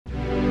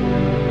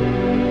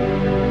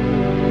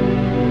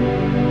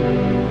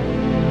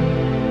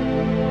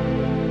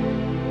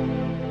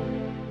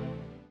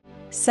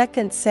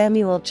2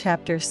 Samuel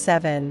chapter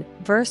 7,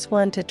 verse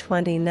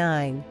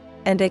 1-29.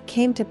 And it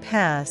came to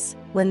pass,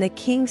 when the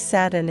king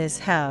sat in his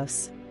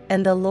house,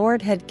 and the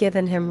Lord had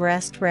given him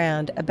rest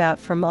round about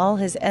from all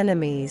his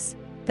enemies,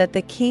 that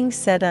the king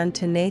said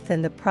unto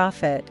Nathan the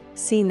prophet,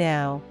 See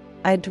now,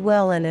 I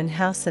dwell in an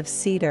house of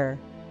cedar,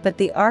 but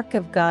the ark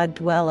of God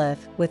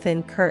dwelleth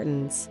within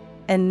curtains.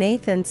 And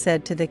Nathan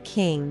said to the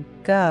king,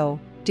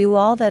 Go, do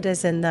all that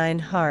is in thine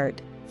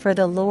heart, for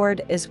the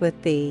Lord is with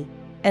thee.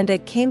 And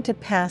it came to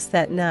pass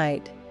that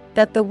night,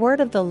 that the word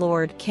of the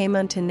Lord came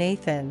unto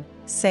Nathan,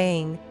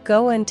 saying,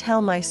 Go and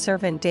tell my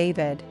servant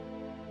David,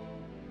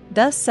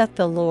 Thus saith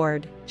the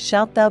Lord,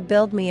 Shalt thou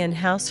build me an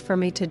house for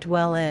me to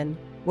dwell in,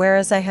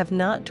 whereas I have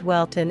not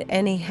dwelt in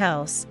any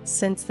house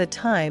since the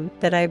time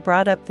that I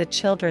brought up the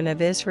children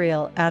of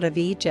Israel out of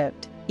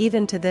Egypt,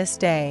 even to this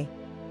day,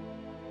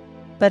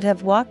 but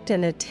have walked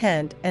in a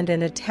tent and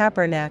in a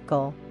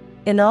tabernacle.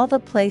 In all the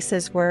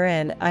places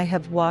wherein I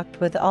have walked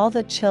with all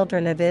the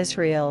children of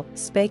Israel,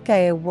 spake I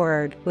a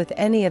word with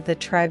any of the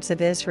tribes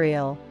of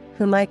Israel,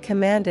 whom I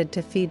commanded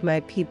to feed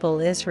my people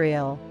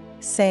Israel,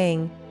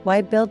 saying,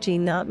 Why build ye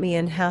not me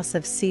an house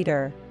of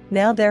cedar?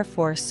 Now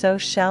therefore so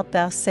shalt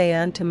thou say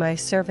unto my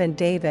servant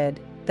David,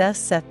 Thus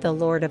saith the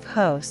Lord of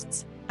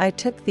hosts, I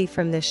took thee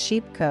from the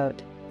sheepcote,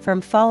 from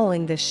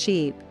following the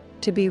sheep,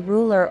 to be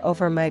ruler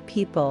over my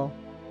people,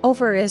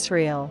 over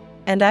Israel,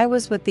 and I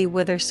was with thee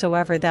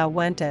whithersoever thou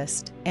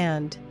wentest,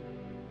 and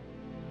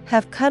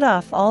have cut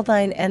off all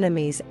thine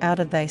enemies out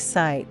of thy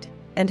sight,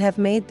 and have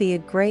made thee a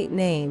great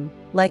name,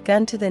 like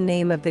unto the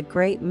name of the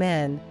great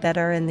men that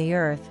are in the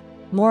earth.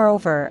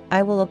 Moreover,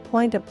 I will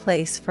appoint a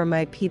place for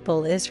my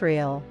people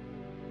Israel,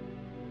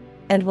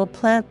 and will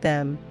plant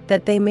them,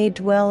 that they may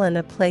dwell in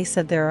a place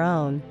of their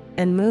own,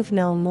 and move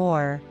no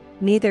more,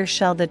 neither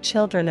shall the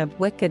children of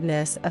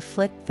wickedness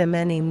afflict them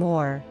any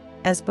more,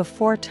 as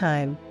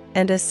beforetime,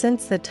 and as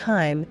since the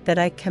time that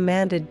I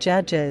commanded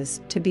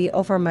judges to be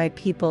over my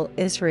people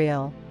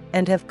Israel,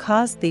 and have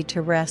caused thee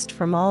to rest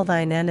from all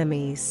thine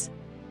enemies.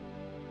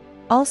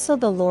 Also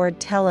the Lord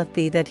telleth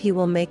thee that he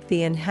will make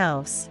thee an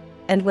house,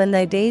 and when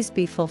thy days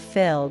be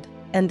fulfilled,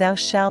 and thou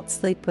shalt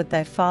sleep with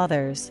thy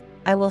fathers,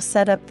 I will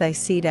set up thy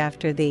seed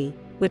after thee,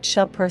 which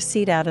shall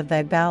proceed out of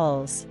thy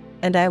bowels,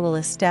 and I will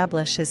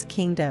establish his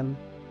kingdom.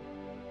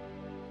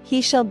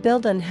 He shall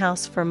build an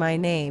house for my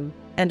name,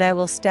 and I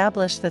will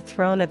establish the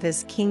throne of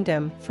his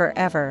kingdom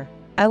forever.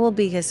 I will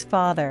be his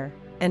father,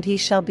 and he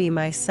shall be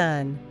my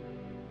son.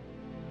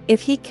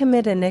 If he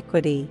commit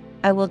iniquity,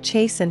 I will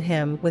chasten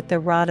him with the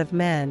rod of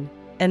men,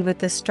 and with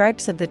the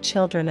stripes of the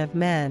children of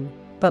men,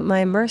 but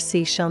my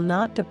mercy shall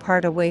not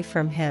depart away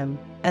from him,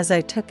 as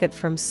I took it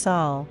from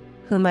Saul,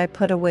 whom I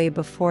put away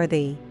before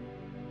thee.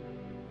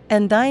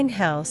 And thine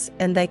house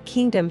and thy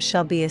kingdom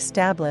shall be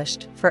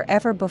established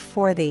forever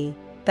before thee,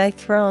 thy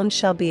throne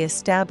shall be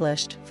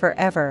established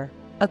forever.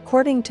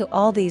 According to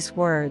all these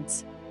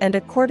words, and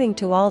according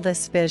to all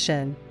this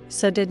vision,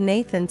 so did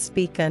Nathan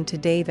speak unto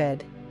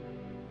David.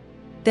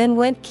 Then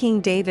went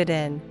King David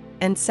in,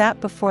 and sat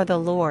before the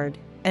Lord,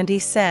 and he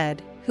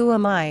said, Who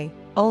am I,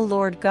 O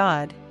Lord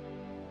God?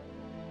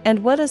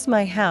 And what is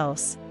my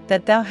house,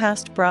 that thou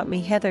hast brought me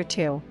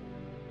hitherto?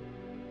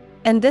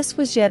 And this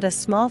was yet a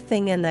small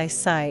thing in thy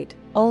sight,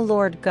 O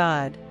Lord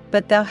God,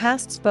 but thou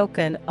hast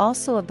spoken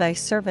also of thy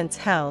servant's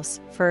house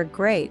for a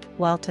great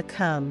while to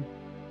come.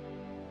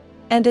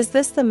 And is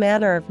this the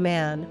manner of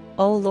man,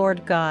 O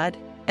Lord God?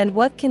 And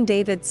what can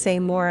David say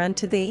more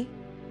unto thee?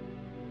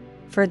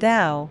 For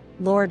thou,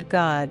 Lord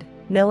God,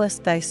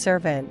 knowest thy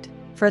servant,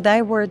 for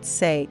thy word's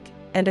sake,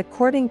 and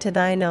according to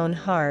thine own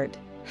heart,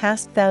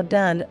 hast thou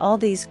done all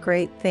these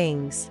great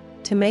things,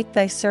 to make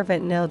thy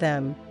servant know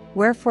them.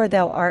 Wherefore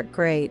thou art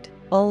great,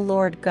 O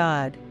Lord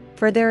God,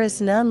 for there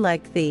is none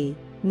like thee,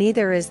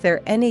 neither is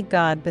there any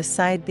God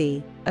beside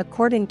thee,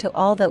 according to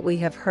all that we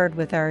have heard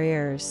with our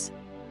ears.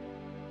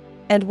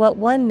 And what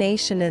one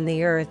nation in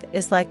the earth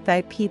is like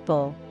thy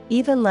people,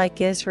 even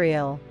like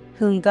Israel,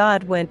 whom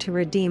God went to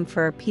redeem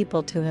for a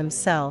people to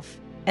himself,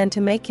 and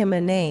to make him a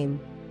name,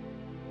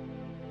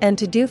 and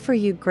to do for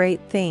you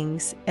great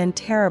things and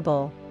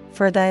terrible,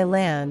 for thy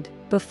land,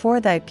 before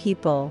thy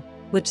people,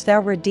 which thou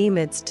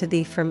redeemedst to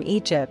thee from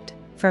Egypt,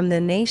 from the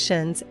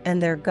nations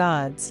and their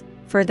gods,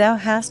 for thou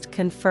hast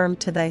confirmed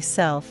to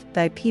thyself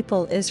thy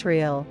people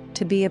Israel,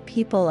 to be a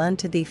people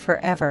unto thee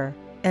forever,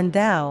 and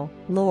thou,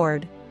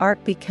 Lord,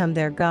 art become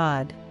their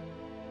God.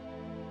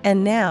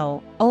 And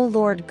now, O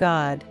Lord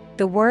God,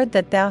 the word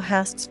that thou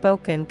hast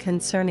spoken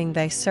concerning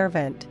thy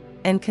servant,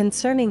 and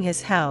concerning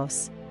his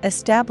house,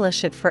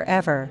 establish it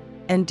forever,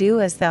 and do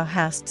as thou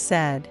hast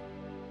said.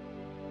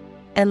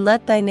 And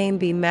let thy name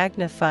be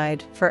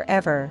magnified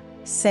forever,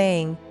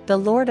 saying, The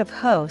Lord of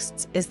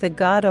hosts is the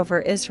God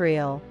over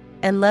Israel,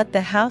 and let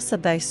the house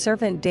of thy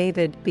servant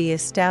David be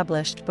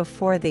established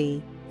before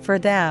thee. For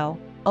thou,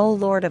 O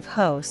Lord of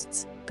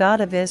hosts,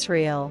 God of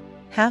Israel,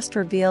 hast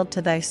revealed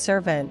to thy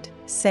servant,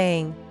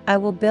 saying, I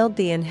will build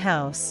thee an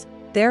house.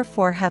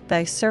 Therefore hath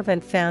thy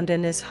servant found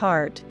in his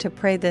heart to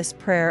pray this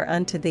prayer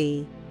unto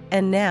thee.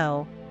 And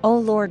now, O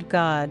Lord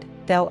God,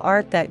 thou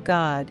art that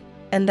God,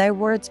 and thy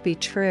words be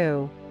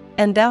true.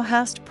 And thou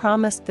hast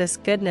promised this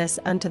goodness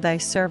unto thy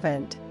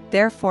servant,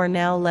 therefore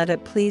now let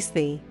it please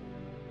thee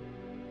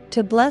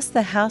to bless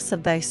the house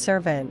of thy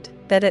servant,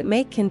 that it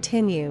may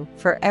continue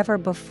for ever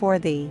before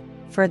thee.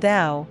 For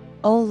thou,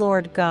 O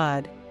Lord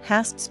God,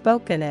 hast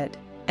spoken it,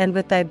 and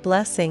with thy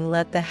blessing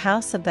let the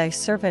house of thy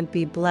servant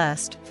be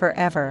blessed for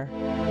ever.